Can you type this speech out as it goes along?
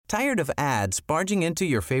Tired of ads barging into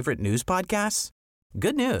your favorite news podcasts?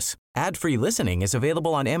 Good news. Ad-free listening is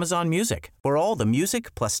available on Amazon Music for all the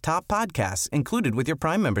music plus top podcasts included with your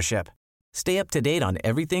Prime membership. Stay up to date on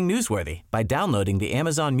everything newsworthy by downloading the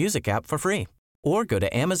Amazon Music app for free or go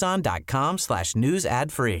to amazon.com/news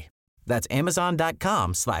ad free. That's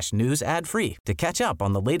amazon.com/news ad free to catch up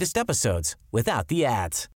on the latest episodes without the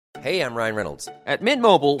ads. Hey, I'm Ryan Reynolds. At Mint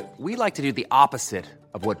Mobile, we like to do the opposite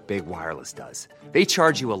of what Big Wireless does. They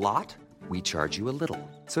charge you a lot, we charge you a little.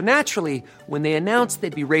 So naturally, when they announced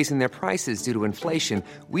they'd be raising their prices due to inflation,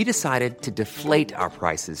 we decided to deflate our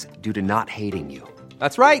prices due to not hating you.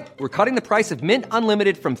 That's right. We're cutting the price of Mint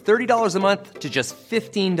Unlimited from $30 a month to just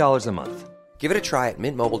 $15 a month. Give it a try at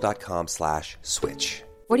mintmobile.com/switch.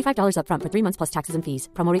 $45 up front for 3 months plus taxes and fees.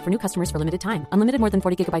 Promo rate for new customers for limited time. Unlimited more than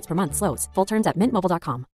 40 gigabytes per month. Slows full terms at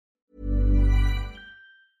mintmobile.com.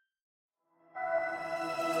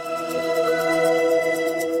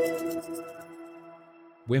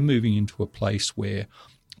 We're moving into a place where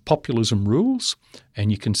populism rules,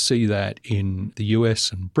 and you can see that in the US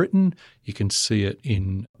and Britain. You can see it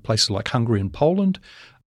in places like Hungary and Poland.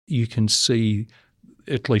 You can see,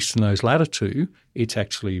 at least in those latter two, it's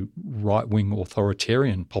actually right-wing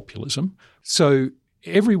authoritarian populism. So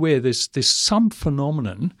everywhere there's some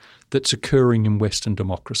phenomenon that's occurring in Western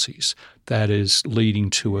democracies that is leading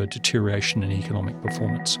to a deterioration in economic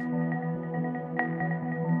performance.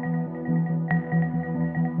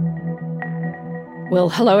 Well,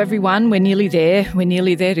 hello everyone. We're nearly there. We're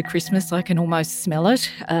nearly there to Christmas. I can almost smell it.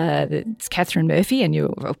 It's Catherine Murphy, and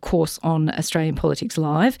you're, of course, on Australian Politics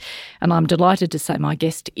Live. And I'm delighted to say my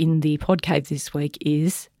guest in the podcast this week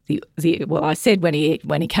is I said when he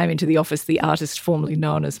came into the office, the artist formerly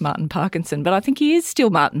known as Martin Parkinson, but I think he is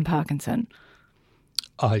still Martin Parkinson.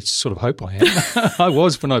 I sort of hope I am. I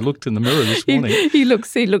was when I looked in the mirror this morning. He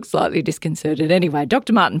looks slightly disconcerted. Anyway,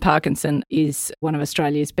 Dr. Martin Parkinson is one of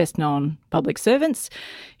Australia's best-known public servants.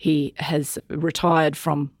 He has retired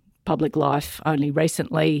from public life only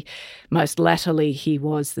recently. Most latterly, he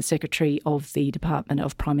was the Secretary of the Department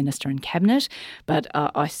of Prime Minister and Cabinet, but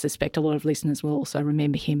I suspect a lot of listeners will also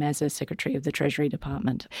remember him as a Secretary of the Treasury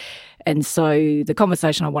Department. And so the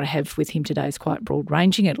conversation I want to have with him today is quite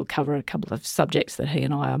broad-ranging. It'll cover a couple of subjects that he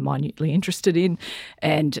and I are minutely interested in,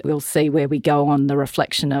 and we'll see where we go on the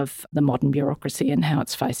reflection of the modern bureaucracy and how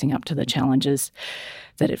it's facing up to the challenges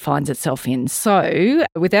that it finds itself in. So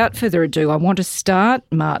without further ado, I want to start,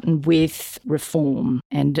 Martin, with reform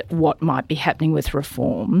and what might be happening with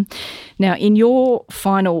reform. Now, in your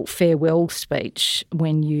final farewell speech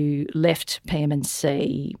when you left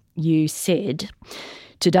PM&C, you said,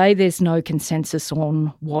 "Today there's no consensus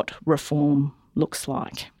on what reform looks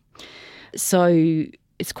like." So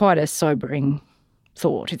it's quite a sobering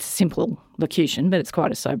thought. It's a simple locution, but it's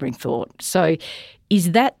quite a sobering thought. So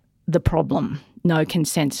is that the problem? No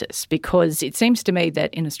consensus, because it seems to me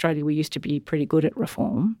that in Australia we used to be pretty good at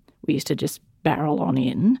reform. We used to just barrel on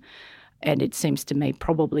in, and it seems to me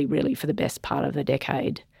probably really for the best part of a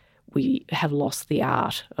decade we have lost the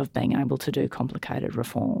art of being able to do complicated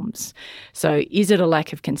reforms. So is it a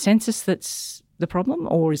lack of consensus that's the problem,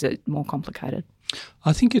 or is it more complicated?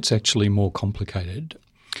 I think it's actually more complicated.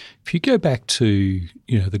 If you go back to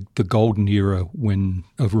the golden era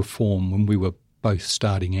of reform when we were both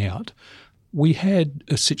starting out, we had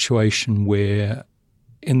a situation where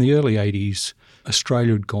in the early 80s,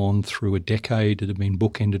 Australia had gone through a decade. It had been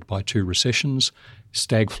bookended by two recessions,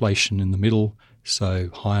 stagflation in the middle, so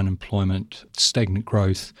high unemployment, stagnant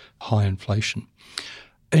growth, high inflation.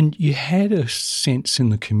 And you had a sense in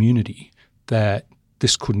the community that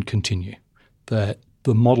this couldn't continue, that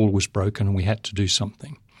the model was broken and we had to do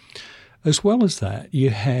something. As well as that,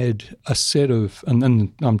 you had a set of, and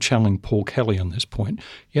then I'm channeling Paul Kelly on this point,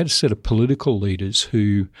 you had a set of political leaders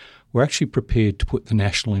who were actually prepared to put the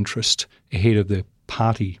national interest ahead of their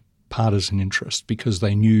partisan interest because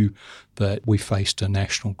they knew that we faced a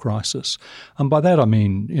national crisis. And by that I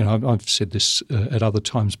mean, I've said this at other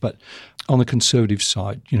times, but on the Conservative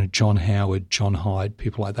side, John Howard, John Hyde,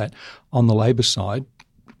 people like that. On the Labor side,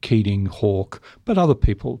 Keating, Hawke, but other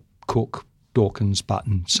people, Cook, Dawkins,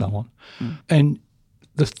 Button, so on. And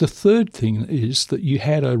the third thing is that you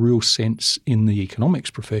had a real sense in the economics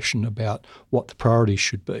profession about what the priorities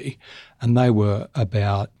should be, and they were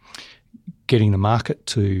about getting the market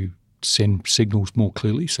to send signals more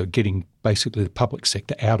clearly, so getting basically the public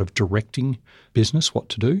sector out of directing business, what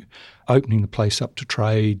to do, opening the place up to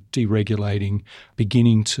trade, deregulating,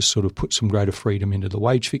 beginning to sort of put some greater freedom into the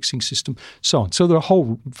wage fixing system, so on. So there are a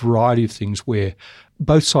whole variety of things where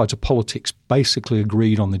both sides of politics basically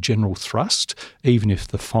agreed on the general thrust, even if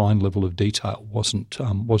the fine level of detail wasn't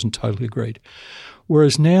totally agreed.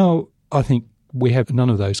 Whereas now I think we have none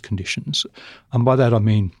of those conditions. And by that I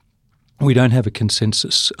mean we don't have a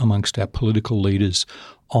consensus amongst our political leaders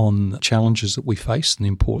on the challenges that we face and the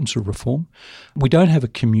importance of reform. We don't have a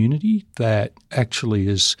community that actually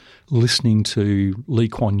is listening to Lee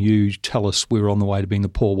Kuan Yew tell us we're on the way to being the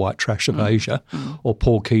poor white trash of Asia, or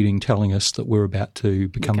Paul Keating telling us that we're about to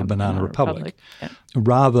become a banana republic. Yeah.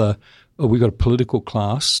 Rather, we've got a political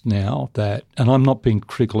class now that, and I'm not being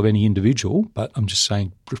critical of any individual, but I'm just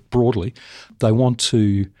saying broadly, they want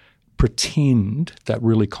to pretend that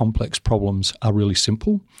really complex problems are really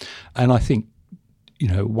simple. And I think,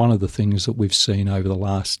 one of the things that we've seen over the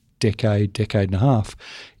last decade and a half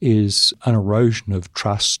is an erosion of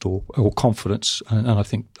trust or confidence. And I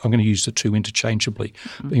think I'm going to use the two interchangeably,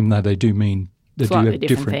 even though they do mean they Slightly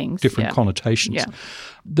do have different connotations. Yeah.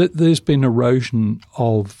 There's been erosion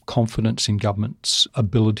of confidence in government's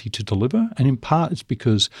ability to deliver, and in part it's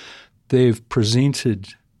because they've presented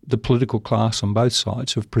the political class on both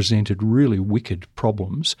sides have presented really wicked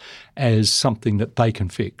problems as something that they can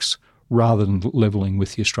fix, rather than levelling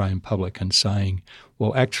with the Australian public and saying,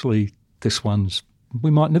 well, actually,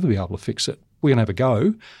 we might never be able to fix it. We're going to have a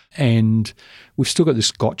go. And we've still got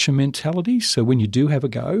this gotcha mentality. So when you do have a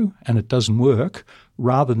go and it doesn't work,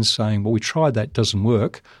 rather than saying, well, we tried that, doesn't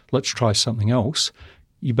work, let's try something else,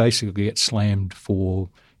 you basically get slammed for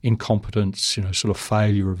incompetence, sort of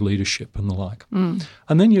failure of leadership and the like. And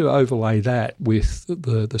then you overlay that with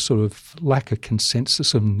the sort of lack of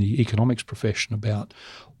consensus in the economics profession about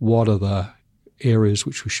what are the areas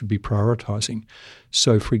which we should be prioritising.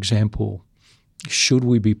 So, for example, should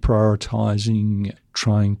we be prioritising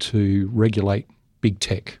trying to regulate big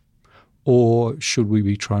tech? Or should we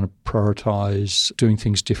be trying to prioritise doing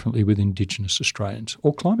things differently with Indigenous Australians,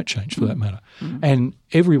 or climate change for that matter? And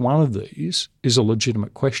every one of these is a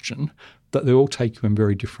legitimate question, that they all take you in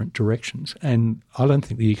very different directions. And I don't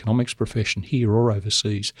think the economics profession here or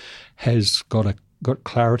overseas has got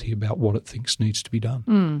clarity about what it thinks needs to be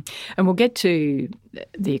done. And we'll get to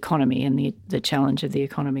the economy and the challenge of the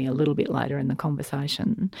economy a little bit later in the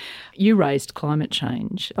conversation. You raised climate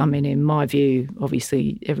change. I mean, in my view,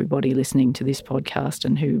 obviously everybody listening to this podcast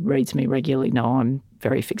and who reads me regularly know I'm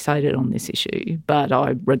very fixated on this issue, but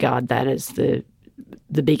I regard that as the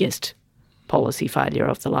biggest policy failure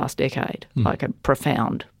of the last decade, like a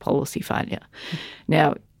profound policy failure.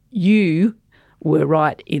 Now, you were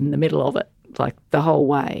right in the middle of it, like the whole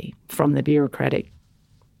way from the bureaucratic.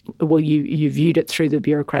 Well, you viewed it through the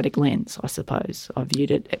bureaucratic lens, I suppose. I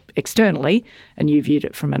viewed it externally and you viewed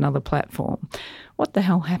it from another platform. What the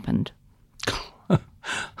hell happened?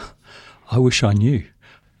 I wish I knew.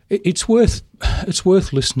 It's worth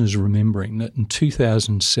listeners remembering that in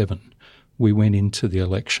 2007 we went into the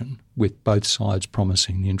election with both sides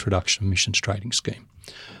promising the introduction of emissions trading scheme.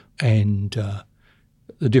 And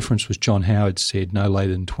the difference was John Howard said no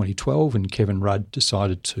later than 2012 and Kevin Rudd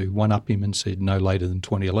decided to one-up him and said no later than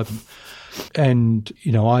 2011. And,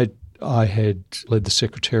 I had led the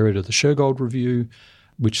secretariat of the Shergold Review,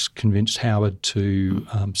 which convinced Howard to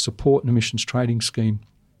support an emissions trading scheme.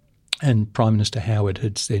 And Prime Minister Howard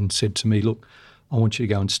had then said to me, look, I want you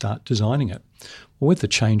to go and start designing it. Well, with the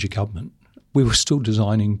change of government, we were still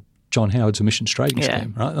designing John Howard's emissions trading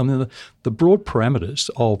scheme, right? I mean, the broad parameters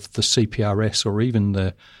of the CPRS, or even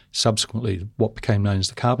the subsequently what became known as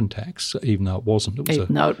the carbon tax, even though it wasn't.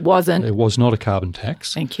 It wasn't. It was not a carbon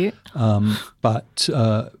tax. Thank you. But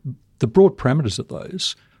the broad parameters of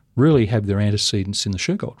those really have their antecedents in the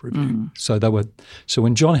Shergold Review. So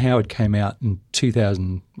when John Howard came out in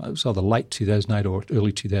 2000, it was either late 2008 or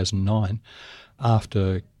early 2009,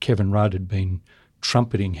 after Kevin Rudd had been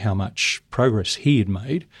trumpeting how much progress he had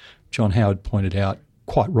made, John Howard pointed out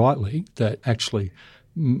quite rightly that actually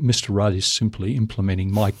Mr. Rudd is simply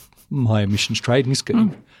implementing my emissions trading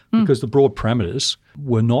scheme because the broad parameters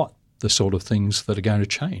were not the sort of things that are going to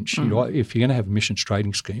change. You know, if you're going to have an emissions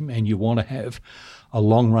trading scheme and you want to have a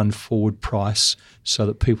long-run forward price so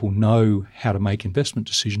that people know how to make investment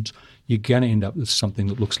decisions, you're going to end up with something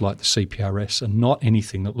that looks like the CPRS and not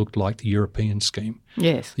anything that looked like the European scheme.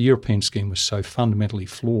 Yes. The European scheme was so fundamentally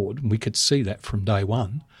flawed, and we could see that from day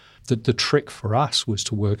one, that the trick for us was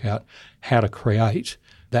to work out how to create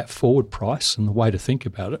that forward price, and the way to think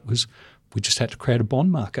about it was we just had to create a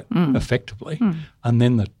bond market effectively. And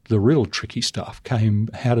then the real tricky stuff came,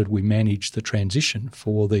 how did we manage the transition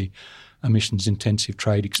for the emissions-intensive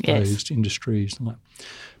trade-exposed industries?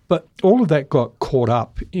 But all of that got caught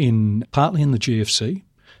up partly in the GFC.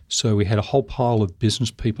 So we had a whole pile of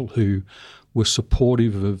business people who were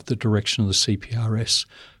supportive of the direction of the CPRS,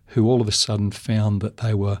 who all of a sudden found that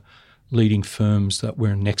they were leading firms that were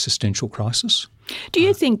in an existential crisis. Do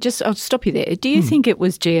you think, I'll stop you there, do you think it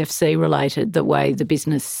was GFC related, the way the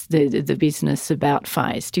business about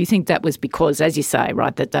phase? Do you think that was because, as you say,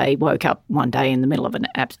 right, that they woke up one day in the middle of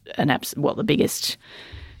the biggest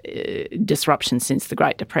disruption since the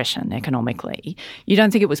Great Depression economically? You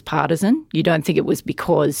don't think it was partisan? You don't think it was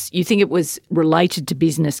because you think it was related to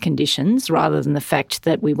business conditions rather than the fact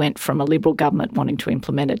that we went from a Liberal government wanting to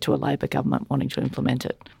implement it to a Labor government wanting to implement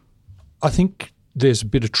it? I think there's a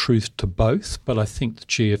bit of truth to both, but I think the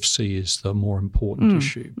GFC is the more important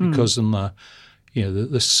issue because in the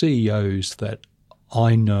CEOs that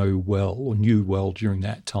I know well or knew well during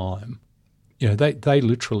that time, they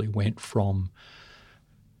literally went from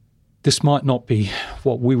this might not be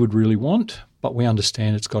what we would really want, but we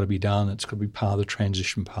understand it's got to be done, it's got to be part of the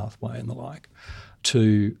transition pathway and the like,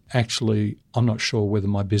 to actually I'm not sure whether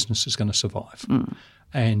my business is going to survive.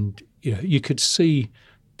 And you could see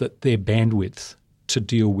that their bandwidth to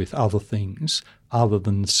deal with other things other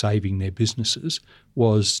than saving their businesses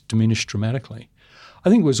was diminished dramatically. I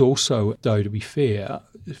think it was also, though, to be fair,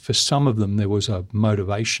 for some of them there was a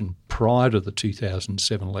motivation prior to the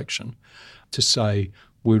 2007 election to say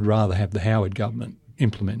we'd rather have the Howard government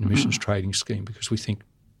implement an emissions trading scheme because we think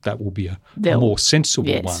that will be a more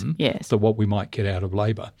sensible one than what we might get out of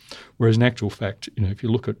Labor. Whereas in actual fact, if you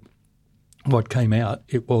look at what came out,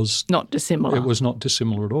 it was not dissimilar. It was not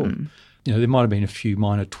dissimilar at all. There might have been a few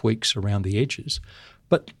minor tweaks around the edges.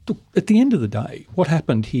 But look, at the end of the day, what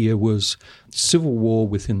happened here was civil war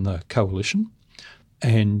within the coalition.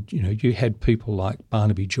 And, you had people like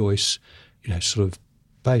Barnaby Joyce, sort of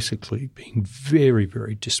basically being very,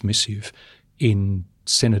 very dismissive in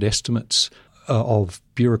Senate estimates of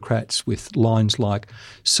bureaucrats with lines like,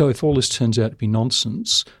 so if all this turns out to be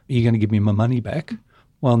nonsense, are you going to give me my money back?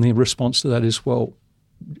 Well, and the response to that is, well,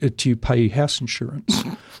 do you pay your house insurance?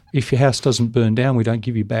 If your house doesn't burn down, we don't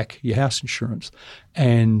give you back your house insurance.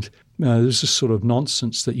 And there's this sort of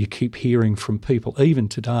nonsense that you keep hearing from people, even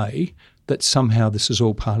today, that somehow this is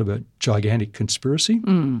all part of a gigantic conspiracy.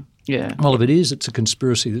 Yeah. Well, if it is, it's a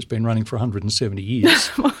conspiracy that's been running for 170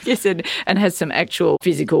 years. Well, yes, and has some actual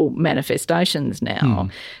physical manifestations now.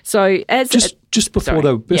 So as just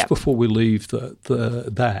before we leave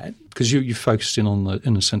that, because you focused in on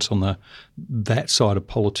that side of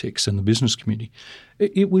politics and the business community,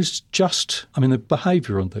 it was just, the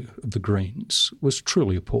behaviour of the Greens was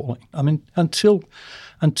truly appalling. Until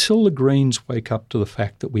the Greens wake up to the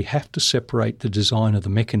fact that we have to separate the design of the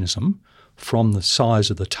mechanism from the size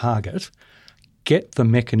of the target, get the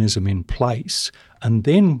mechanism in place, and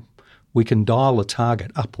then we can dial the target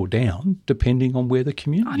up or down depending on where the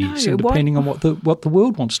community is and depending on what the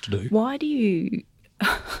world wants to do. Why do you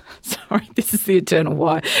 – sorry, this is the eternal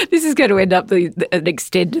why. This is going to end up an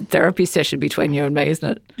extended therapy session between you and me, isn't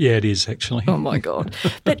it? Yeah, it is actually. Oh, my God.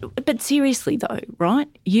 But seriously though, right,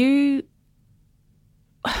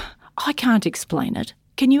 I can't explain it.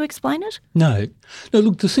 Can you explain it? No.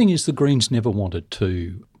 Look, the thing is, the Greens never wanted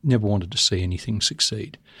to see anything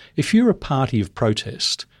succeed. If you're a party of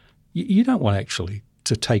protest, you don't want actually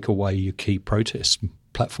to take away your key protest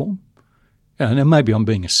platform. Now maybe I'm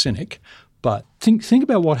being a cynic, but think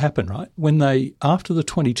about what happened, right? After the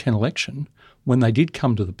 2010 election, when they did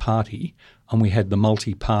come to the party and we had the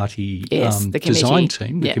multi-party design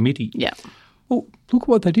team, the committee. Yeah. Well, look at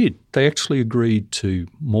what they did. They actually agreed to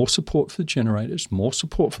more support for the generators, more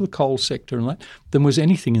support for the coal sector and that than was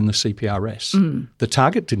anything in the CPRS. The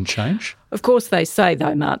target didn't change. Of course they say,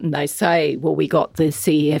 though, Martin, well, we got the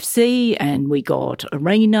CEFC and we got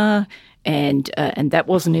ARENA and that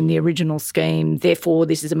wasn't in the original scheme. Therefore,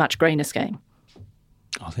 this is a much greener scheme.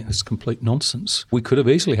 I think that's complete nonsense. We could have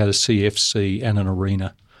easily had a CEFC and an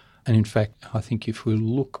ARENA. And in fact, I think if we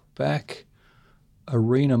look back,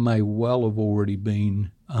 ARENA may well have already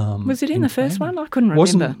been was it in the first one? I couldn't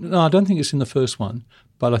remember. No, I don't think it's in the first one,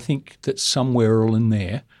 but I think that somewhere in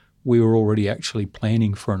there we were already actually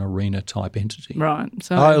planning for an ARENA-type entity. Right.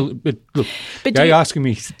 So, you're asking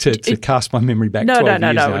me to cast my memory back 12 years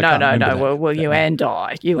ago. No. Well, you and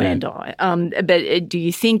I. But do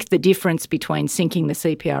you think the difference between sinking the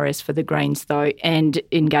CPRS for the Greens, though, and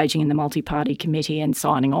engaging in the multi-party committee and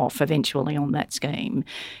signing off eventually on that scheme,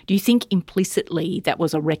 do you think implicitly that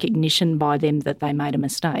was a recognition by them that they made a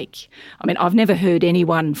mistake? I've never heard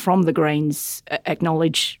anyone from the Greens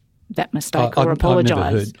acknowledge that mistake or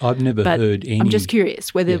apologise. I've never heard any. I'm just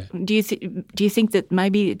curious whether do you think that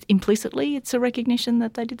maybe implicitly it's a recognition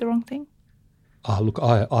that they did the wrong thing? Look,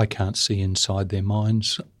 I can't see inside their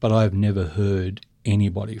minds, but I've never heard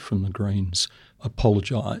anybody from the Greens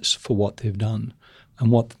apologise for what they've done. And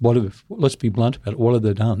let's be blunt about it. What have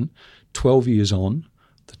they done? 12 years on,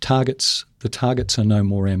 The targets are no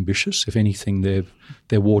more ambitious. If anything,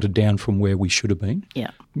 they're watered down from where we should have been.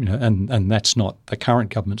 Yeah. And that's not the current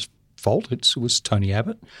government's fault. It was Tony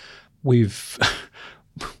Abbott. We've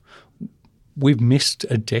missed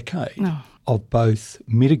a decade of both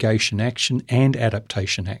mitigation action and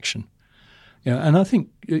adaptation action. And I think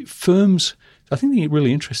the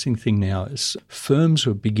really interesting thing now is firms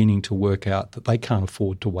are beginning to work out that they can't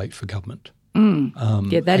afford to wait for government.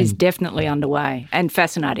 That is definitely underway and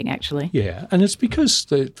fascinating, actually. Yeah, and it's because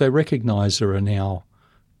they recognise there are now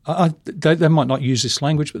they might not use this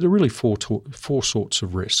language, but there are really four sorts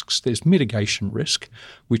of risks. There's mitigation risk,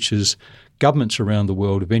 which is governments around the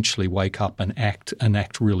world eventually wake up and act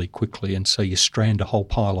really quickly, and so you strand a whole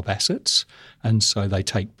pile of assets, and so they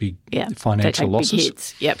take big financial losses. Big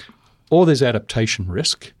hits. Yep. Or there's adaptation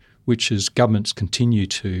risk, which is governments continue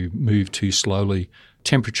to move too slowly.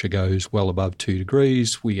 Temperature goes well above 2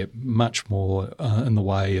 degrees. We get much more in the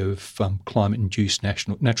way of climate-induced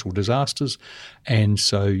natural disasters, and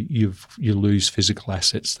so you lose physical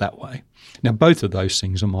assets that way. Now, both of those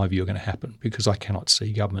things, in my view, are going to happen because I cannot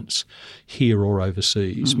see governments here or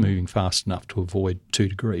overseas moving fast enough to avoid 2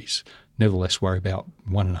 degrees. Nevertheless, worry about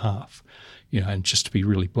 1.5. And just to be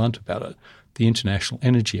really blunt about it, the International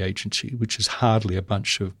Energy Agency, which is hardly a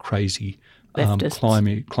bunch of crazy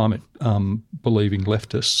climate believing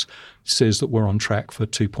leftists, says that we're on track for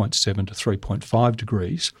 2.7 to 3.5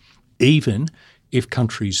 degrees, even if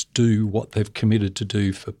countries do what they've committed to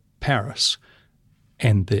do for Paris,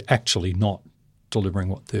 and they're actually not delivering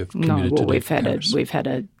what they've committed to do for Paris. We've had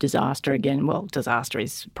a disaster again. Well, disaster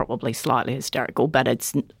is probably slightly hysterical, but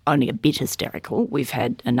it's only a bit hysterical. We've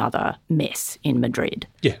had another mess in Madrid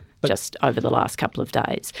just over the last couple of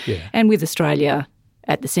days. Yeah. And with Australia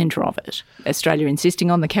at the centre of it. Australia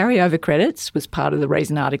insisting on the carryover credits was part of the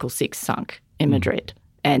reason Article 6 sunk in Madrid.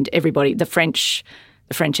 And everybody, the French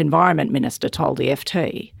Environment Minister told the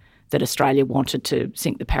FT that Australia wanted to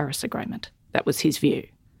sink the Paris Agreement. That was his view.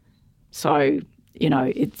 So,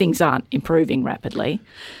 things aren't improving rapidly.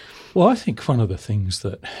 Well, I think one of the things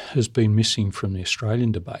that has been missing from the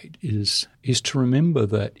Australian debate is to remember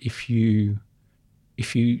that if you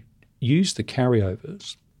use the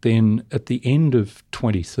carryovers, then at the end of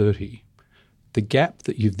 2030, the gap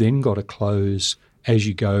that you've then got to close as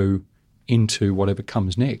you go into whatever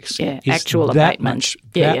comes next is actual that abatement.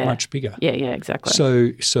 much bigger. Yeah, exactly.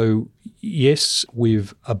 So yes,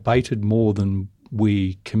 we've abated more than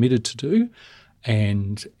we committed to do,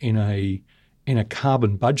 and in a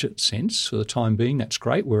carbon budget sense, for the time being, that's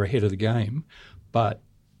great. We're ahead of the game. But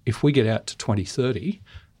if we get out to 2030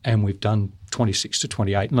 and we've done 26 to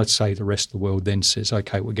 28, and let's say the rest of the world then says,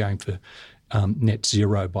 okay, we're going for net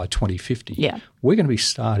zero by 2050, we're going to be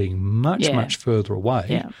starting much further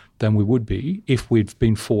away than we would be if we'd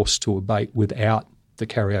been forced to abate without the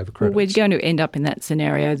carryover credits. Well, we're going to end up in that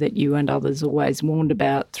scenario that you and others always warned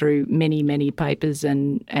about through many, many papers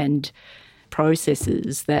and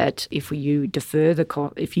processes, that if you defer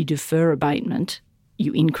abatement,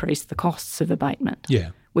 you increase the costs of abatement. Yeah.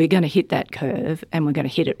 We're going to hit that curve, and we're going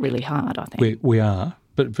to hit it really hard, I think. We are.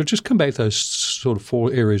 But just come back to those sort of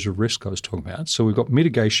four areas of risk I was talking about. So we've got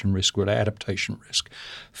mitigation risk, we've got adaptation risk.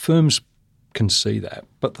 Firms can see that.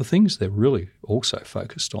 But the things they're really also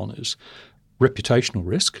focused on is reputational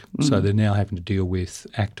risk. So they're now having to deal with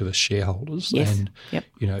activist shareholders. Yes. And, yep.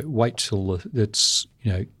 Wait till it's,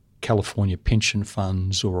 California pension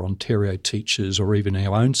funds or Ontario teachers or even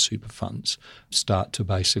our own super funds start to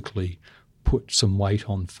basically put some weight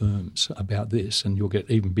on firms about this, and you'll get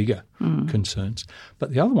even bigger concerns.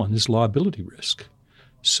 But the other one is liability risk.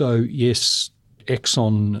 So, yes,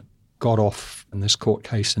 Exxon got off in this court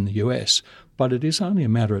case in the US, but it is only a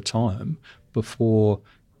matter of time before,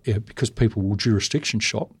 because people will jurisdiction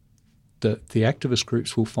shop, the activist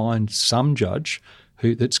groups will find some judge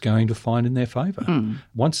that's going to find in their favour.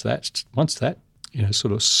 Once that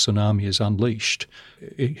sort of tsunami is unleashed,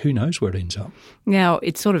 who knows where it ends up. Now,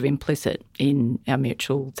 it's sort of implicit in our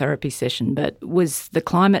mutual therapy session, but was the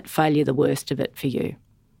climate failure the worst of it for you?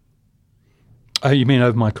 You mean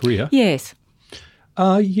over my career? Yes.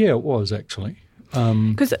 Yeah, it was actually.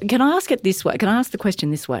 Because can I ask it this way? Can I ask the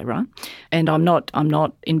question this way, right? And I'm not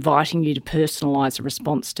inviting you to personalise a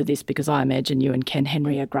response to this, because I imagine you and Ken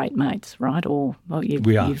Henry are great mates, right?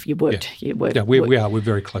 We are. You worked. Yeah, we are. We're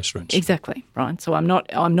very close friends. Exactly, right. So I'm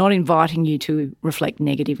not inviting you to reflect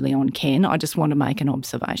negatively on Ken. I just want to make an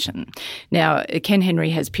observation. Now, Ken Henry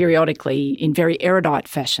has periodically, in very erudite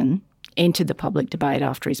fashion, entered the public debate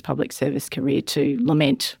after his public service career to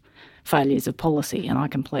lament failures of policy, and I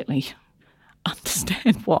completely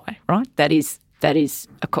understand why, right? That is these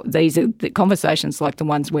are the conversations like the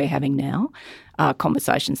ones we're having now are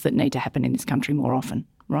conversations that need to happen in this country more often,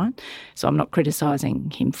 right? So I'm not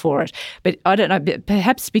criticising him for it. But I don't know,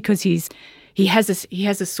 perhaps because he has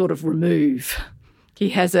a sort of remove. He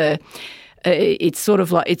has it's sort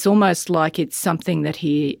of like, it's almost like it's something that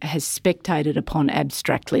he has spectated upon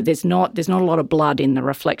abstractly. There's not a lot of blood in the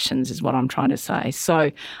reflections is what I'm trying to say. So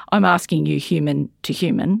I'm asking you, human to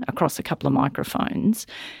human, across a couple of microphones,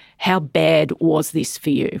 how bad was this for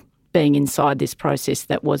you, being inside this process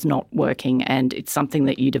that was not working, and it's something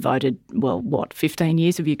that you devoted, 15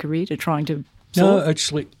 years of your career to trying to solve? No,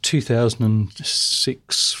 actually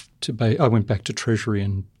 2006 I went back to Treasury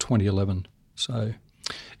in 2011. So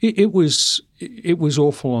it was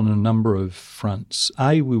awful on a number of fronts.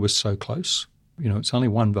 We were so close. It's only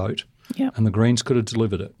one vote, and the Greens could have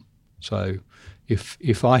delivered it. So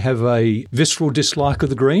if I have a visceral dislike of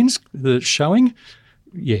the Greens that's showing,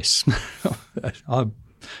 yes, I'm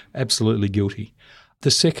absolutely guilty.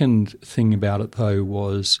 The second thing about it, though,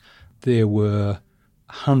 was there were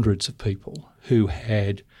hundreds of people who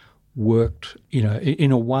had worked,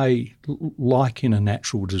 in a way like in a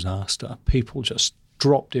natural disaster. People just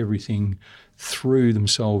dropped everything, threw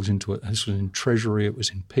themselves into it. This was in Treasury, it was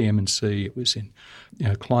in PM&C, it was in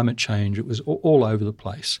climate change, it was all over the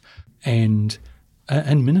place. And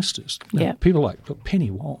ministers, people like Penny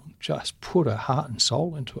Wong just put her heart and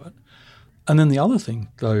soul into it. And then the other thing,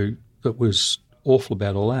 though, that was awful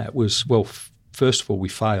about all that was, first of all, we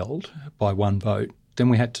failed by one vote. Then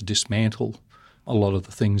we had to dismantle a lot of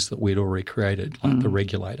the things that we'd already created, like the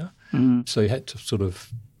regulator. So you had to sort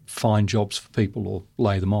of find jobs for people or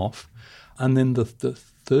lay them off. And then the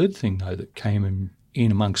third thing, though, that came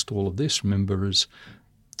in amongst all of this, remember, is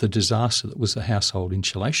the disaster that was the household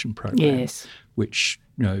insulation program, which,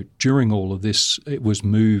 during all of this, it was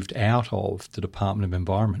moved out of the Department of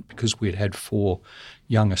Environment because we had had 4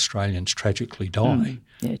 young Australians tragically die.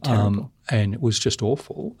 Terrible. And it was just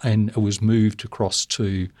awful. And it was moved across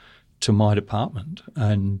to my department.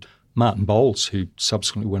 And Martin Bowles, who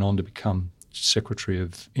subsequently went on to become Secretary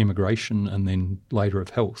of Immigration and then later of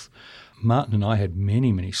Health, Martin and I had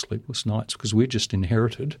many, many sleepless nights because we just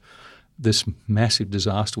inherited this massive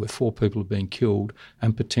disaster where 4 people have been killed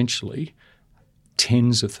and potentially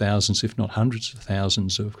tens of thousands, if not hundreds of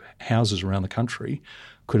thousands of houses around the country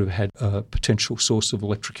could have had a potential source of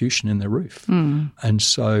electrocution in their roof. And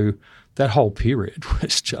so that whole period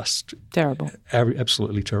was just terrible,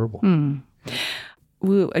 absolutely terrible.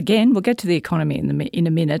 We'll get to the economy in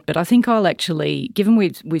a minute, but I think I'll actually, given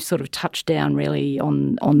we've sort of touched down really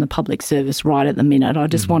on the public service right at the minute, I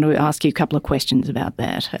just want to ask you a couple of questions about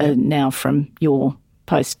that now from your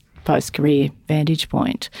post-career vantage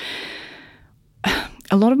point.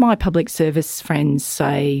 A lot of my public service friends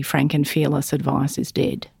say frank and fearless advice is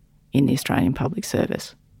dead in the Australian public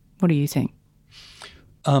service. What do you think?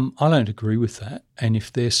 I don't agree with that. And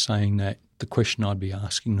if they're saying that, the question I'd be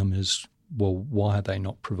asking them is, why are they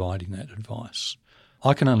not providing that advice?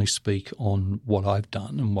 I can only speak on what I've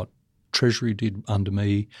done and what Treasury did under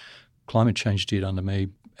me, climate change did under me,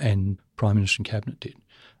 and Prime Minister and Cabinet did.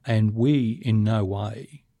 And we in no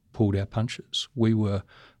way pulled our punches. We were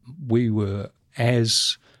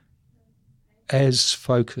as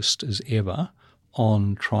focused as ever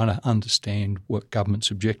on trying to understand what government's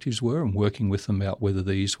objectives were and working with them about whether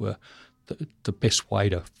these were the best way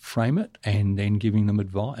to frame it, and then giving them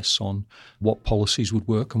advice on what policies would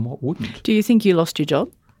work and what wouldn't. Do you think you lost your job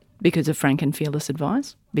because of frank and fearless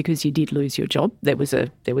advice? Because you did lose your job. There was a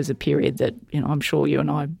period that I'm sure you and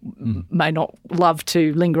I may not love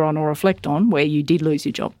to linger on or reflect on, where you did lose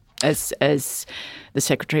your job as the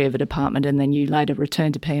secretary of a department, and then you later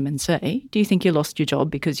returned to PM&C. Do you think you lost your job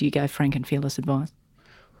because you gave frank and fearless advice?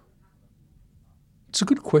 It's a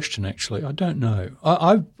good question, actually. I don't know.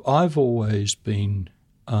 I've always been,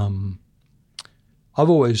 I've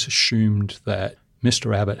always assumed that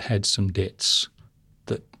Mr. Abbott had some debts,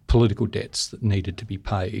 political debts that needed to be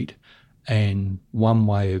paid, and one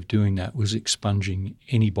way of doing that was expunging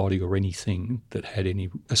anybody or anything that had any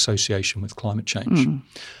association with climate change.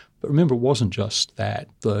 But remember, it wasn't just that.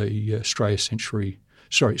 The Australia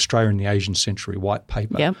and the Asian Century White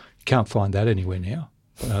Paper, you can't find that anywhere now.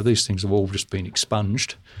 These things have all just been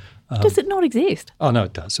expunged. Does it not exist? Oh, no,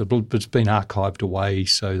 it does. But it's been archived away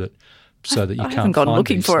so that you can't find it. I haven't gone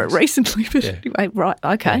looking for it recently, but anyway, right,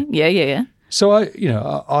 okay, yeah. So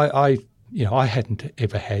I hadn't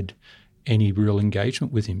ever had any real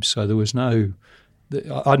engagement with him, so there was no.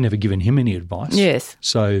 I'd never given him any advice. Yes.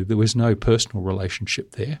 So there was no personal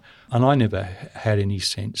relationship there, and I never had any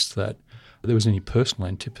sense that there was any personal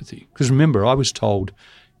antipathy. Because remember, I was told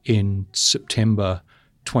in September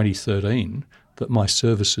 2013 that my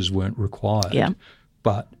services weren't required. Yeah.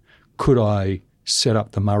 But could I set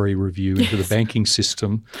up the Murray Review into the banking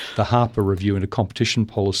system, the Harper Review into competition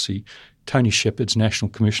policy, Tony Shepherd's National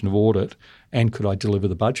Commission of Audit, and could I deliver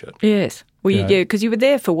the budget? Yes. Well, You know, because you were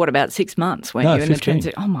there for, about 6 months when No, you were in the 15.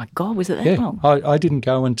 transit. Oh, my God, was it that Yeah, long? I didn't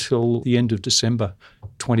go until the end of December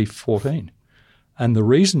 2014. And the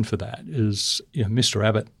reason for that is, Mr.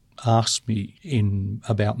 Abbott asked me in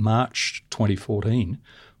about March 2014,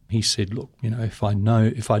 he said, look, if I'd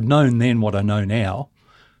known then what I know now,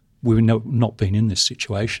 we would not been in this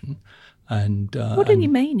situation. And What did he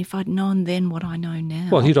mean, if I'd known then what I know now?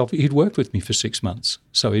 well, he'd worked with me for 6 months,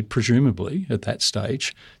 so he'd presumably at that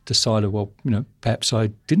stage decided, well, perhaps I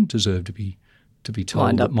didn't deserve to be told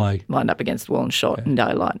lined that up against the wall and shot in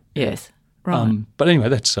daylight. Yes, right. But anyway,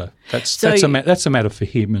 that's a matter for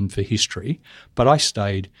him and for history. But I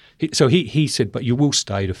stayed. So he said, but you will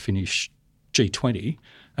stay to finish G20.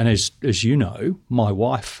 And as you know, my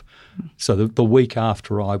wife. So the week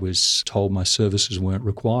after I was told my services weren't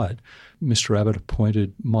required, Mr. Abbott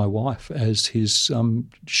appointed my wife as his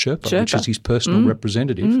Sherpa, which is his personal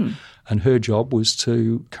representative, and her job was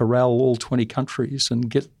to corral all 20 countries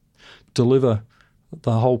and deliver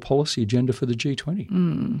the whole policy agenda for the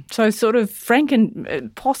G20. So sort of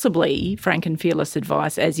possibly frank and fearless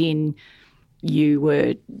advice, as in you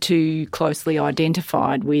were too closely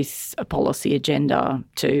identified with a policy agenda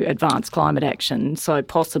to advance climate action. So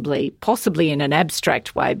possibly in an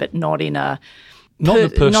abstract way, but not in a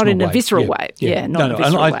not in a visceral way. Yeah, not in a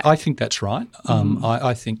visceral way. I think that's right.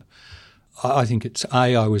 I think it's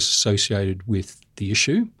A, I was associated with the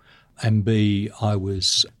issue, and B,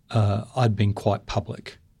 I'd been quite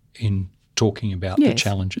public in talking about the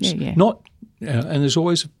challenges. Yeah. And there's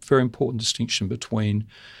always a very important distinction between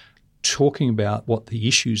talking about what the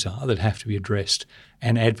issues are that have to be addressed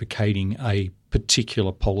and advocating a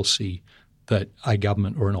particular policy that a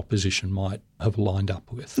government or an opposition might have lined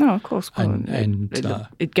up with. No, of course.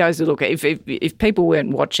 It goes to look, if people weren't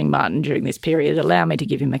watching Martin during this period, allow me to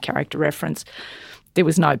give him a character reference. There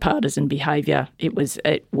was no partisan behaviour. It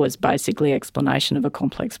was basically explanation of a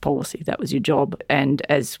complex policy. That was your job. And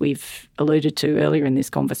as we've alluded to earlier in this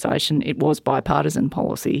conversation, it was bipartisan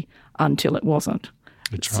policy until it wasn't.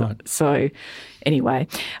 That's right. So anyway,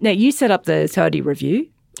 now you set up the Tody Review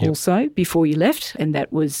also before you left, and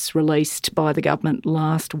that was released by the government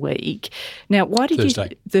last week. Now, why did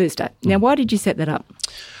Thursday. Now, why did you set that up?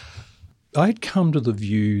 I'd come to the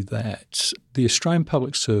view that the Australian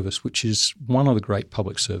Public Service, which is one of the great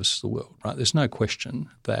public services of the world, right? There's no question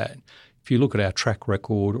that if you look at our track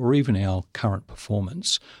record or even our current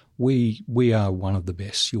performance, we are one of the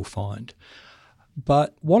best you'll find.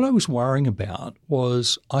 But what I was worrying about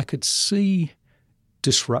was I could see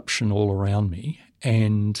disruption all around me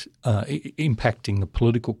and impacting the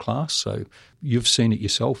political class. So you've seen it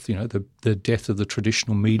yourself, the death of the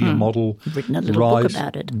traditional media model. I've written a little book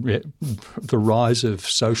about it. The rise of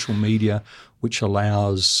social media, which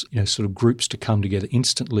allows sort of groups to come together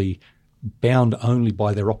instantly, bound only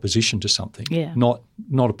by their opposition to something, not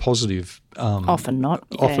a positive. Often not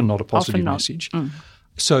a positive message.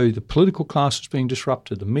 So the political class was being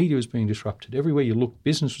disrupted, the media was being disrupted, everywhere you look,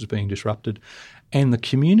 business was being disrupted, and the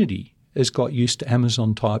community has got used to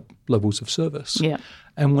Amazon-type levels of service. Yeah.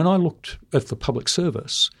 And when I looked at the public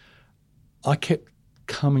service, I kept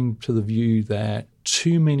coming to the view that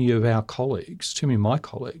too many of my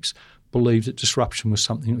colleagues, believed that disruption was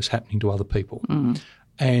something that was happening to other people.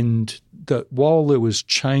 And that while there was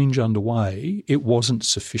change underway, it wasn't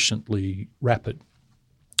sufficiently rapid.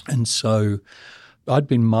 And so I'd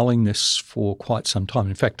been mulling this for quite some time.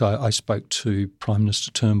 In fact, I spoke to Prime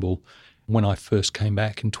Minister Turnbull when I first came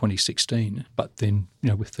back in 2016. But then,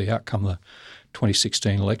 with the outcome of the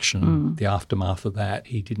 2016 election, the aftermath of that,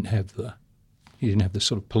 he didn't have the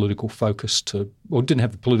sort of political focus didn't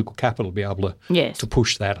have the political capital to be able to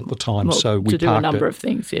push that at the time. Well, so we to do parked a number it. of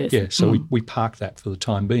things, yes. Yeah, so we parked that for the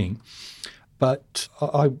time being. But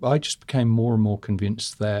I just became more and more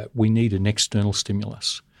convinced that we need an external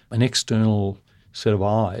stimulus, an external set of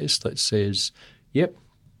eyes that says, yep,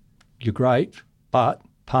 you're great, but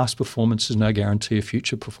past performance is no guarantee of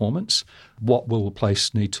future performance. What will the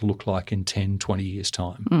place need to look like in 10, 20 years'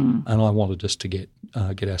 time? And I wanted us to get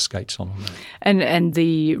our skates on that. And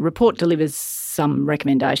the report delivers some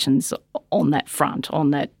recommendations on that front,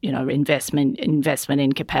 on that, investment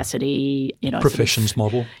in capacity, professions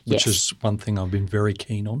model, which is one thing I've been very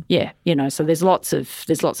keen on. Yeah, so there's lots of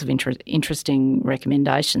interesting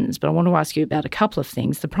recommendations, but I want to ask you about a couple of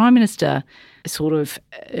things. The Prime Minister sort of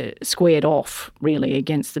squared off really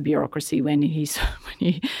against against the bureaucracy when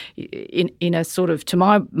in a sort of, to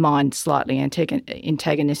my mind, slightly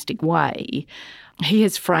antagonistic way, he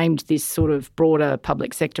has framed this sort of broader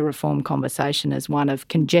public sector reform conversation as one of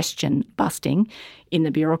congestion busting in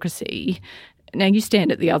the bureaucracy. Now, you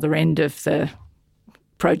stand at the other end of the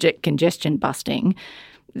project congestion busting.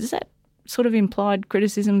 Does that sort of implied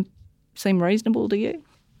criticism seem reasonable to you?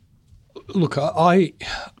 Look, I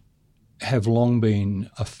have long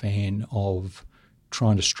been a fan of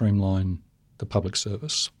trying to streamline the public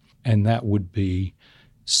service, and that would be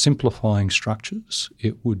simplifying structures,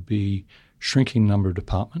 it would be shrinking the number of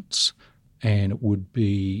departments, and it would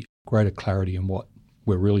be greater clarity in what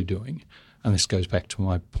we're really doing. And this goes back to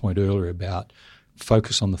my point earlier about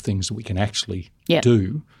focus on the things that we can actually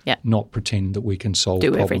do, not pretend that we can solve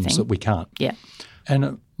problems that we can't. Yeah.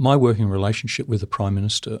 And my working relationship with the Prime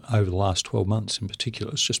Minister over the last 12 months in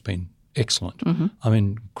particular has just been excellent. Mm-hmm. I'm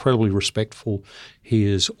incredibly respectful.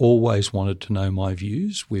 He has always wanted to know my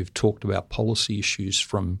views. We've talked about policy issues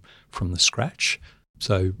from the scratch,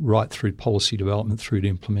 so right through policy development through to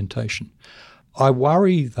implementation. I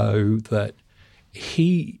worry, though, that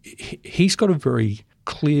he's got a very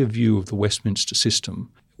clear view of the Westminster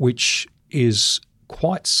system, which is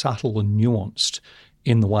quite subtle and nuanced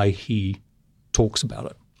in the way he talks about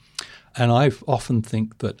it. And I often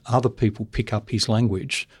think that other people pick up his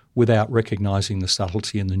language without recognising the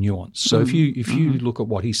subtlety and the nuance. So if you look at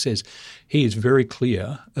what he says, he is very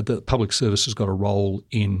clear that public service has got a role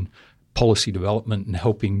in policy development and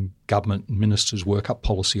helping government and ministers work up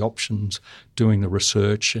policy options, doing the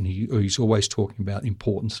research, and he's always talking about the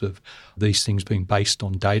importance of these things being based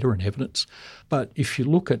on data and evidence. But if you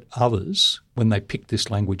look at others, when they pick this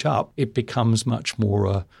language up, it becomes much more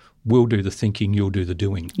a we'll do the thinking, you'll do the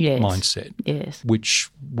doing mindset,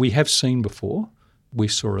 which we have seen before. We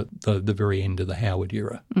saw it at the very end of the Howard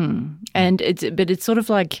era. And it's sort of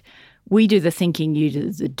like we do the thinking, you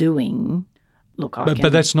do the doing. Look,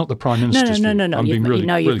 but that's not the Prime Minister's view.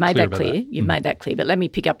 No. You've made that clear. You've made that clear. But let me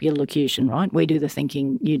pick up your locution, right? We do the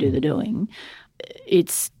thinking, you do the doing.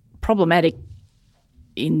 It's problematic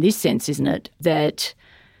in this sense, isn't it, that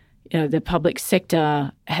the public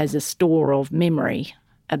sector has a store of memory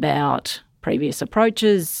about previous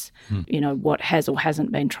approaches, what has or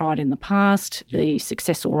hasn't been tried in the past, the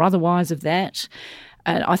success or otherwise of that.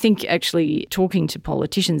 And I think actually talking to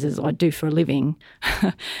politicians, as I do for a living,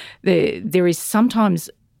 there is sometimes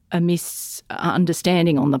a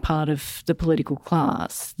misunderstanding on the part of the political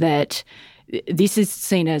class that this is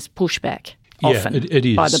seen as pushback often it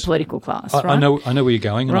is. by the political class. Right? I know where you're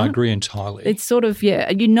going, and right? I agree entirely. It's sort of,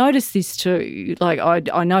 you notice this too. Like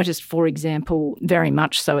I noticed, for example, very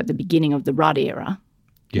much so at the beginning of the Rudd era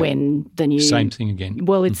when the new… Same thing again.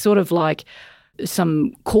 Well, it's sort of like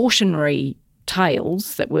some cautionary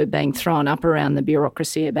tales that were being thrown up around the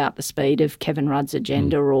bureaucracy about the speed of Kevin Rudd's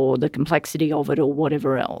agenda or the complexity of it or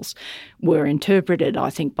whatever else were interpreted,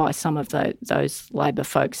 I think, by some of those Labor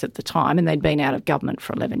folks at the time, and they'd been out of government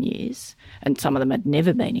for 11 years, and some of them had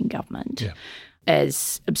never been in government,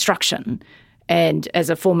 as obstruction. And as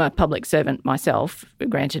a former public servant myself,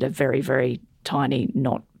 granted a very, very tiny,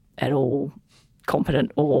 not at all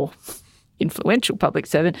competent or influential public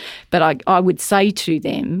servant, but I would say to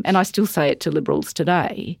them, and I still say it to Liberals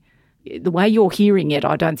today, the way you're hearing it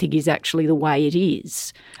I don't think is actually the way it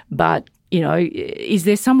is. But, is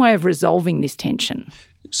there some way of resolving this tension?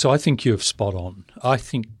 So I think you're spot on. I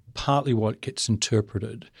think partly what gets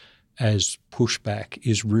interpreted as pushback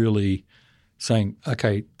is really saying,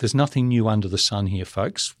 okay, there's nothing new under the sun here,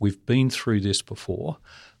 folks. We've been through this before.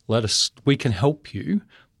 We can help you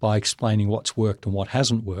by explaining what's worked and what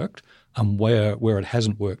hasn't worked, and where it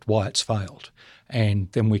hasn't worked, why it's failed.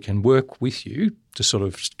 And then we can work with you to sort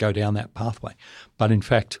of go down that pathway. But in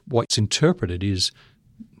fact, what's interpreted is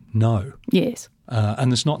no. Yes.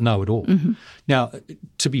 And there's not no at all. Mm-hmm. Now,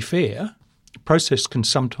 to be fair, process can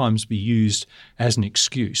sometimes be used as an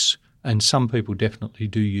excuse, and some people definitely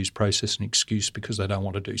do use process as an excuse because they don't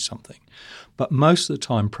want to do something. But most of the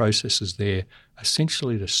time, process is there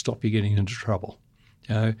essentially to stop you getting into trouble.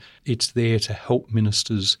 It's there to help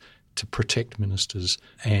ministers, to protect ministers,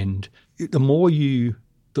 and the more you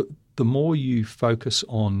focus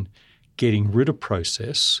on getting rid of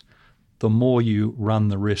process, the more you run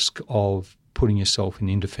the risk of putting yourself in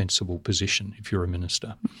an indefensible position if you're a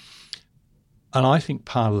minister. And I think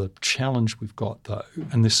part of the challenge we've got, though,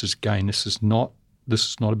 and this is not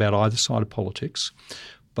about either side of politics,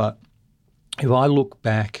 but if I look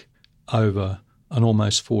back over an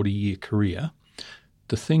almost 40-year career,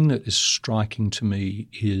 the thing that is striking to me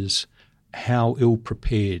is how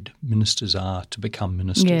ill-prepared ministers are to become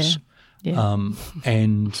ministers. Yeah.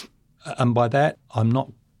 And And by that, I'm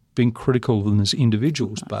not being critical of them as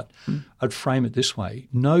individuals, but I'd frame it this way.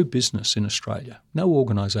 No business in Australia, no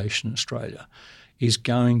organisation in Australia is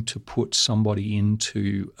going to put somebody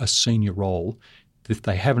into a senior role if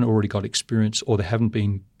they haven't already got experience or they haven't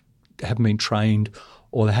been trained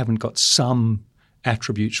or they haven't got some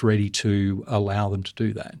attributes ready to allow them to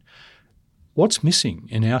do that. What's missing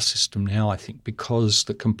in our system now, I think, because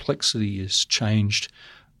the complexity has changed,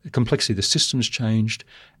 the complexity of the system has changed,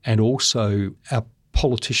 and also our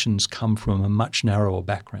politicians come from a much narrower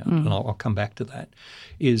background, and I'll come back to that,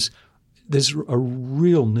 is there's a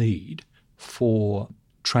real need for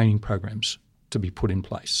training programs to be put in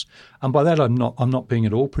place. And by that I'm not being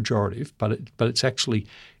at all pejorative, but it's actually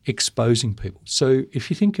exposing people. So if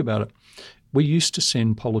you think about it, we used to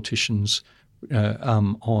send politicians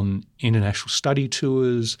on international study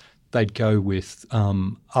tours. They'd go with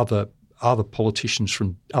other politicians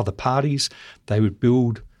from other parties. They would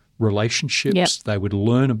build relationships. Yep. They would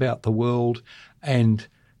learn about the world, and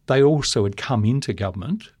they also would come into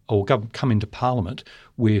government or come into Parliament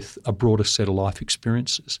with a broader set of life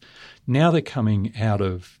experiences. Now they're coming out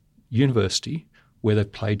of university where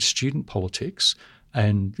they've played student politics,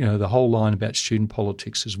 and the whole line about student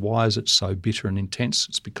politics is, why is it so bitter and intense?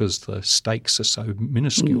 It's because the stakes are so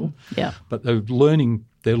minuscule. Yeah. But they're learning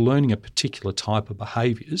a particular type of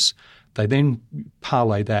behaviours. They then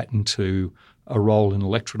parlay that into a role in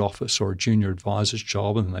electorate office or a junior advisor's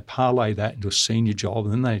job, and then they parlay that into a senior job,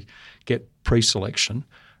 and then they get pre-selection.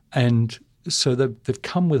 And so they've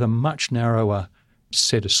come with a much narrower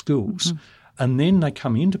set of skills. And then they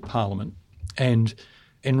come into Parliament, and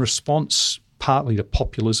in response partly to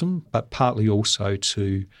populism but partly also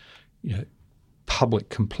to public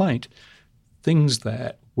complaint, things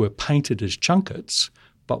that were painted as junkets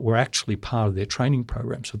but were actually part of their training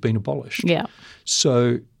programs have been abolished. Yeah.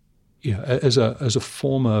 So as a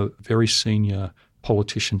former very senior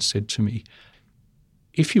politician said to me,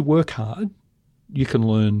 if you work hard, you can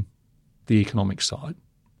learn the economic side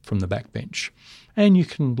from the backbench, and you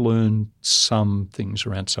can learn some things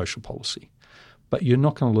around social policy. But you're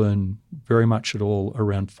not going to learn very much at all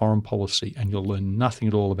around foreign policy, and you'll learn nothing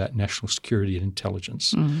at all about national security and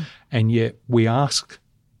intelligence. And yet we ask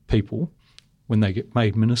people, when they get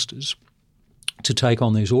made ministers, to take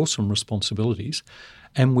on these awesome responsibilities,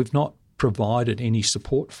 and we've not provided any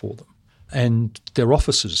support for them. And their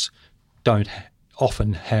officers don't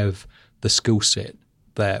often have the skill set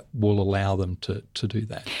that will allow them to do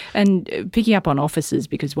that. And picking up on officers,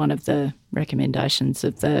 because one of the recommendations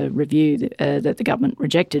of the review that the government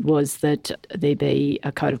rejected was that there be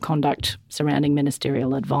a code of conduct surrounding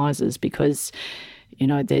ministerial advisors, because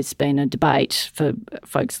there's been a debate for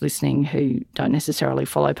folks listening who don't necessarily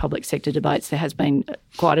follow public sector debates. There has been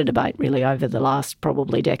quite a debate really over the last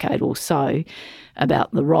probably decade or so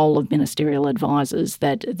about the role of ministerial advisors,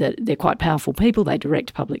 that they're quite powerful people. They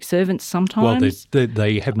direct public servants sometimes. Well,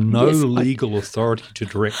 they have no legal authority to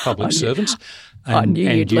direct public servants. I knew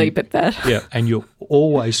you'd leap at that. Yeah, and you'll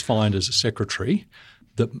always find as a secretary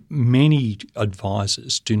that many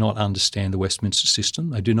advisors do not understand the Westminster system.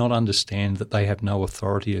 They do not understand that they have no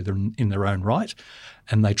authority in their own right,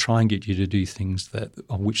 and they try and get you to do things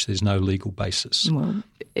on which there's no legal basis. Well,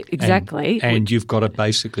 exactly. And you've got to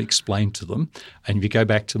basically explain to them. And if you go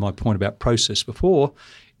back to my point about process before,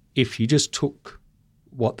 if you just took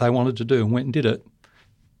what they wanted to do and went and did it,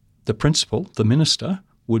 the principal, the minister,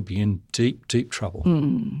 would be in deep, deep trouble.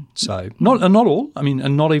 So not all,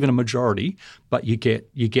 and not even a majority, but you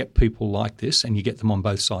get people like this, and you get them on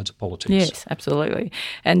both sides of politics. Yes, absolutely.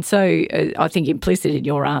 And so I think implicit in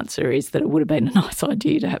your answer is that it would have been a nice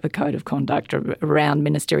idea to have a code of conduct around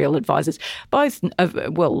ministerial advisors, both,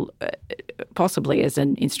 possibly as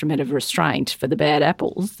an instrument of restraint for the bad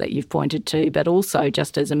apples that you've pointed to, but also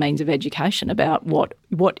just as a means of education about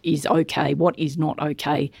what is okay, what is not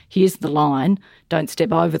okay. Here's the line, don't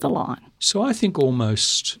step over the line. So I think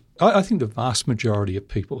I think the vast majority of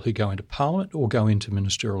people who go into Parliament or go into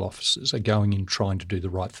ministerial offices are going in trying to do the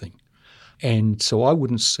right thing. And so I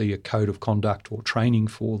wouldn't see a code of conduct or training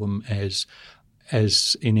for them as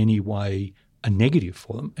in any way a negative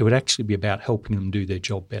for them. It would actually be about helping them do their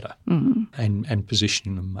job better and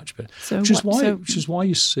positioning them much better. Which is why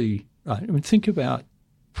you see, think about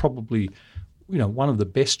probably one of the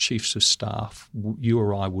best chiefs of staff you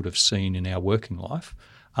or I would have seen in our working life,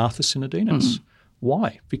 Arthur Sinodinos.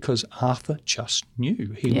 Why? Because Arthur just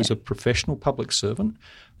knew. He was a professional public servant,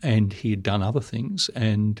 and he had done other things,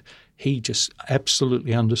 and he just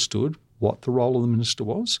absolutely understood what the role of the minister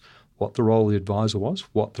was, what the role of the advisor was,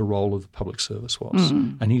 what the role of the public service was.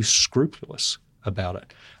 And he was scrupulous about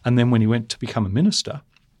it. And then when he went to become a minister,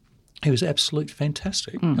 He was absolutely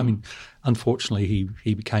fantastic. I mean, unfortunately,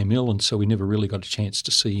 he became ill, and so we never really got a chance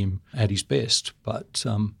to see him at his best. But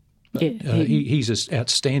he's an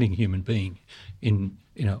outstanding human being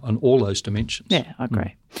on all those dimensions. Yeah, I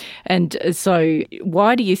agree. And so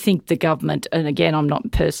why do you think the government, and again, I'm not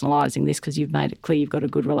personalising this because you've made it clear you've got a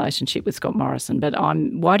good relationship with Scott Morrison, but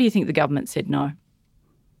why do you think the government said no?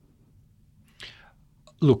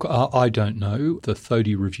 Look, I don't know. The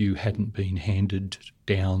Thodey review hadn't been handed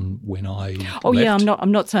down when I left. Yeah,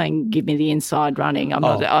 I'm not saying give me the inside running.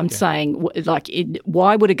 I'm saying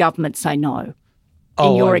why would a government say no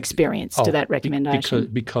in your experience to that recommendation?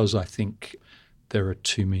 Because I think there are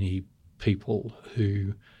too many people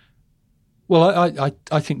who. Well,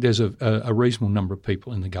 I think there's a reasonable number of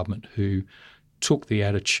people in the government who took the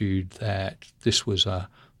attitude that this was a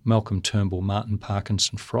Malcolm Turnbull, Martin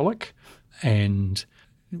Parkinson frolic, and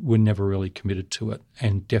were never really committed to it,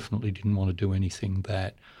 and definitely didn't want to do anything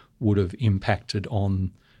that would have impacted on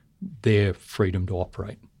their freedom to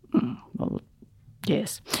operate. Well,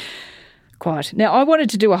 yes. Quite. Now, I wanted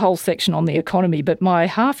to do a whole section on the economy, but my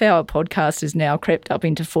half-hour podcast has now crept up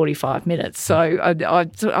into 45 minutes. So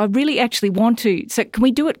I really actually want to – so can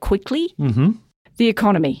we do it quickly? Mm-hmm. The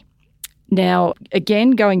economy. Now,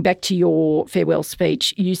 again, going back to your farewell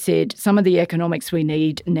speech, you said some of the economics we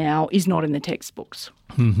need now is not in the textbooks,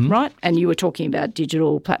 right? And you were talking about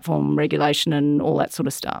digital platform regulation and all that sort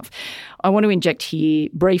of stuff. I want to inject here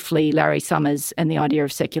briefly Larry Summers and the idea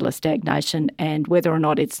of secular stagnation and whether or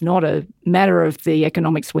not it's not a matter of the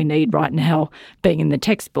economics we need right now being in the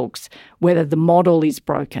textbooks, whether the model is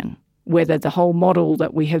broken, whether the whole model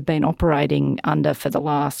that we have been operating under for the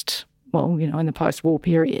last, in the post-war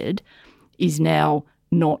period is now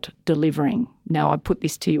not delivering. Now, I put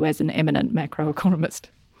this to you as an eminent macroeconomist.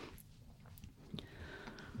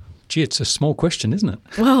 Gee, it's a small question, isn't it?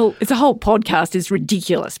 Well, it's a whole podcast. It's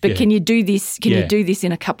ridiculous. But can you do this? Can you do this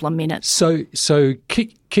in a couple of minutes? So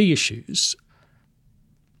key issues.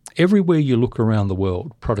 Everywhere you look around the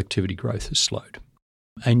world, productivity growth has slowed.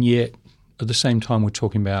 And yet, at the same time, we're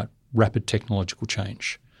talking about rapid technological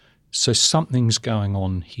change. So something's going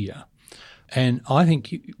on here. And I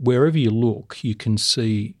think wherever you look, you can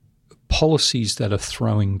see policies that are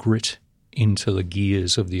throwing grit into the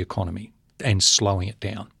gears of the economy and slowing it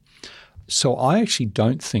down. So I actually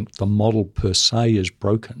don't think the model per se is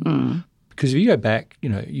broken because if you go back,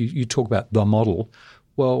 you talk about the model.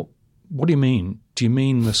 Well, what do you mean? Do you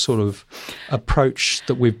mean the sort of approach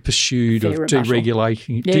that we've pursued of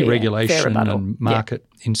deregulation and market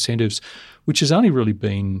incentives, which has only really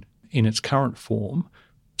been in its current form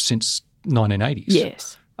since 1980s.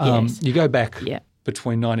 Yes. You go back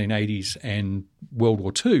between 1980s and World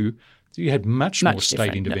War II, you had much more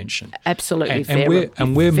state intervention. Absolutely.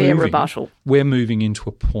 We're moving into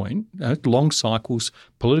a point, long cycles,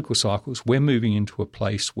 political cycles, we're moving into a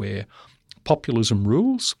place where populism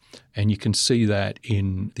rules, and you can see that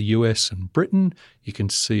in the US and Britain. You can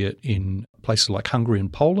see it in places like Hungary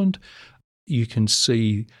and Poland. You can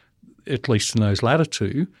see, at least in those latter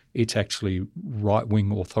two, it's actually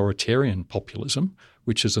right-wing authoritarian populism,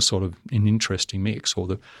 which is a sort of an interesting mix,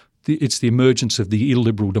 or it's the emergence of the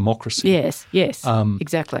illiberal democracy. Yes,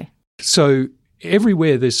 exactly. So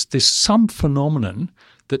everywhere there's some phenomenon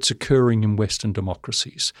that's occurring in Western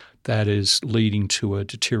democracies that is leading to a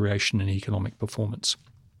deterioration in economic performance.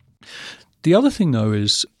 The other thing, though,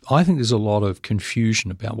 is I think there's a lot of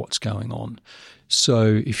confusion about what's going on.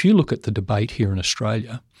 So if you look at the debate here in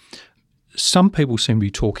Australia, some people seem to be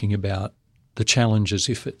talking about the challenge as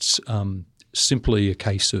if it's simply a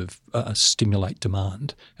case of stimulate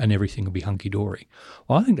demand and everything will be hunky-dory.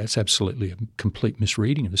 Well, I think that's absolutely a complete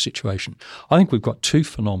misreading of the situation. I think we've got two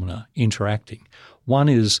phenomena interacting. One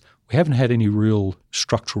is we haven't had any real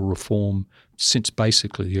structural reform since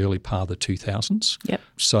basically the early part of the 2000s. Yep.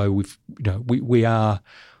 So we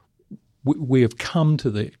have come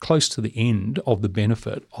to close to the end of the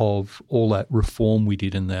benefit of all that reform we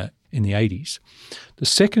did in the 80s. The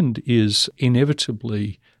second is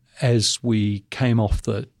inevitably, as we came off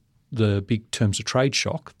the big terms of trade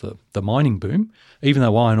shock, the mining boom, even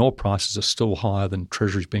though iron ore prices are still higher than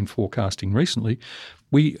Treasury's been forecasting recently,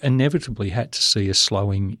 we inevitably had to see a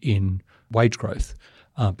slowing in wage growth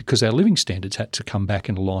because our living standards had to come back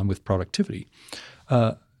into line with productivity.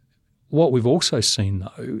 What we've also seen,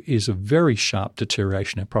 though, is a very sharp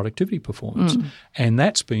deterioration in productivity performance, and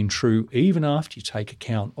that's been true even after you take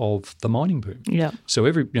account of the mining boom. Yeah. So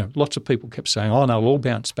lots of people kept saying, "Oh no, it'll all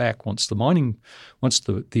bounce back once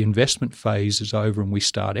the investment phase is over and we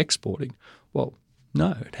start exporting." Well,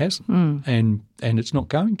 no, it hasn't, and it's not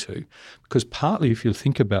going to, because partly, if you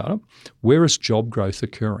think about it, where is job growth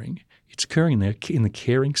occurring? It's occurring in the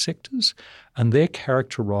caring sectors, and they're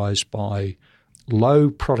characterised by low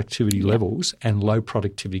productivity levels and low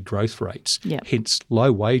productivity growth rates, hence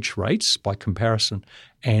low wage rates by comparison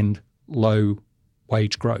and low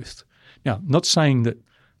wage growth. Now, not saying that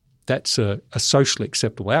that's a socially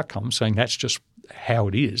acceptable outcome, I'm saying that's just how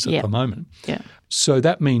it is at the moment. Yeah. So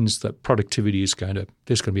that means that productivity there's going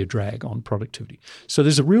to be a drag on productivity. So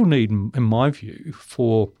there's a real need, in my view,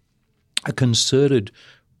 for a concerted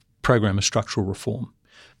program of structural reform.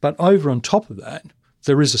 But over on top of that,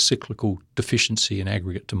 there is a cyclical deficiency in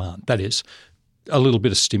aggregate demand. That is, a little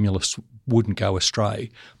bit of stimulus wouldn't go astray,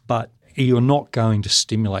 but you're not going to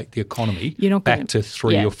stimulate the economy back to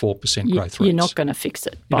 3 or 4% growth rates. You're not going to fix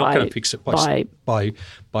it. You're not going to fix it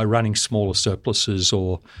by running smaller surpluses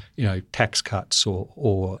or tax cuts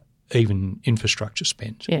or even infrastructure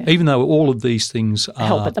spend. Yeah. Even though all of these things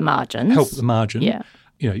help at the margins. Help at the margin. Yeah.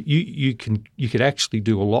 You could actually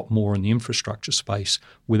do a lot more in the infrastructure space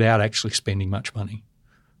without actually spending much money.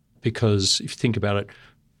 Because if you think about it,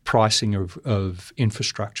 pricing of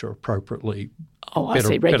infrastructure appropriately,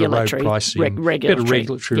 regulatory better road pricing, better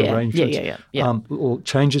regulatory arrangements, or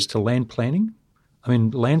changes to land planning. I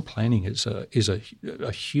mean, land planning is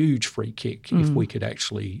a huge free kick if we could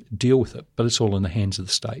actually deal with it, but it's all in the hands of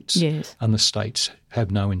the states, and the states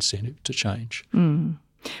have no incentive to change.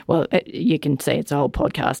 Well, you can see it's a whole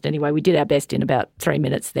podcast anyway. We did our best in about 3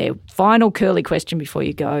 minutes there. Final curly question before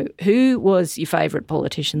you go. Who was your favourite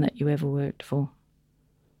politician that you ever worked for?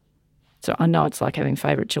 So I know it's like having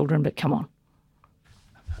favourite children, but come on.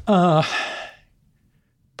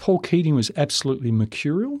 Paul Keating was absolutely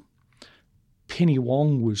mercurial. Penny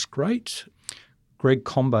Wong was great. Greg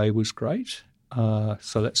Combet was great.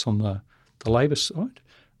 So that's on the Labor side.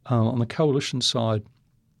 On the Coalition side,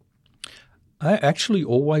 I actually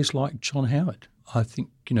always liked John Howard. I think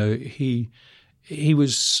he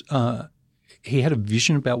was he had a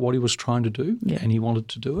vision about what he was trying to do, and he wanted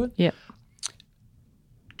to do it. Yeah.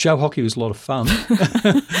 Joe Hockey was a lot of fun.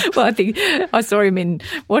 Well, I think I saw him in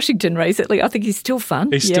Washington recently. I think he's still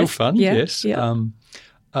fun. He's still fun. Yes. Yeah.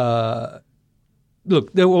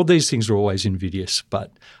 Look, all these things are always invidious,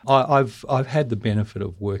 but I've had the benefit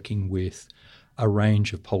of working with a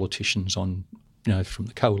range of politicians on. From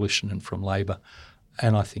the Coalition and from Labor.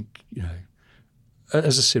 And I think,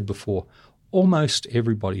 as I said before, almost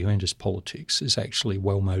everybody who enters politics is actually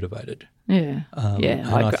well motivated. Yeah,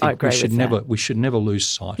 I agree with that. We should never lose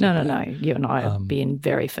sight of that. No. You and I be in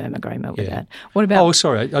very firm agreement with that. What about? Oh,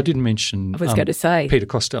 sorry, I didn't mention. I was going to say Peter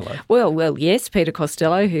Costello. Well, yes, Peter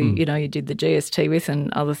Costello, who you did the GST with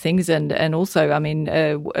and other things, and also, I mean,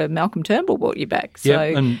 Malcolm Turnbull brought you back. So.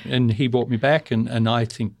 Yeah, and he brought me back, and I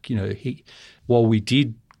think while we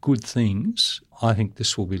did good things, I think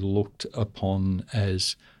this will be looked upon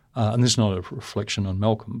as, and this is not a reflection on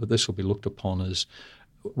Malcolm, but this will be looked upon as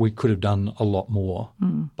we could have done a lot more,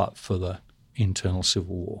 but for the internal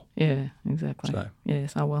civil war. Yeah, exactly. So.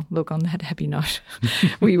 Yes. Oh well. Look, on that happy note,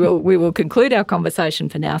 we will conclude our conversation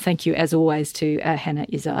for now. Thank you, as always, to Hannah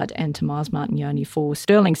Izzard and to Miles Martignoni for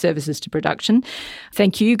sterling services to production.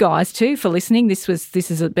 Thank you guys too for listening. This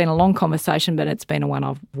has been a long conversation, but it's been one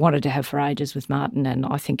I've wanted to have for ages with Martin, and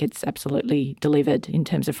I think it's absolutely delivered in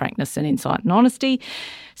terms of frankness and insight and honesty.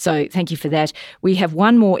 So thank you for that. We have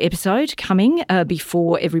one more episode coming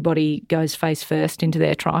before everybody goes face first into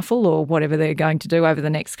their trifle or whatever they're going to do over the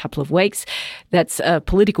next couple of weeks. That's a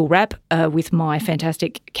political wrap with my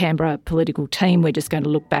fantastic Canberra political team. We're just going to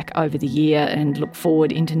look back over the year and look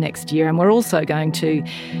forward into next year. And we're also going to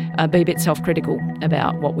be a bit self-critical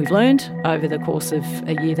about what we've learned over the course of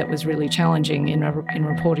a year that was really challenging in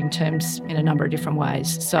reporting terms in a number of different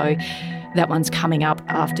ways. So that one's coming up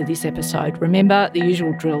after this episode. Remember the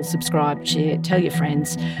usual drill: subscribe, share, tell your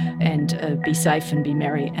friends, and be safe and be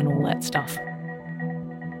merry and all that stuff.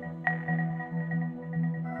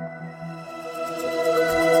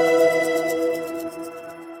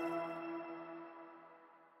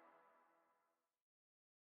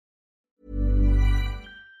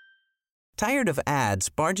 Tired of ads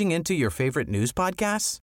barging into your favorite news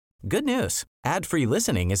podcasts? Good news. Ad-free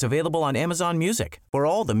listening is available on Amazon Music for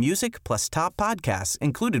all the music plus top podcasts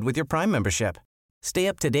included with your Prime membership. Stay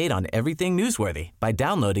up to date on everything newsworthy by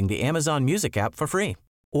downloading the Amazon Music app for free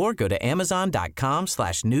or go to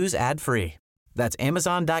amazon.com/news ad free. That's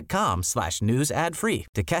amazon.com/news ad free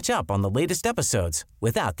to catch up on the latest episodes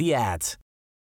without the ads.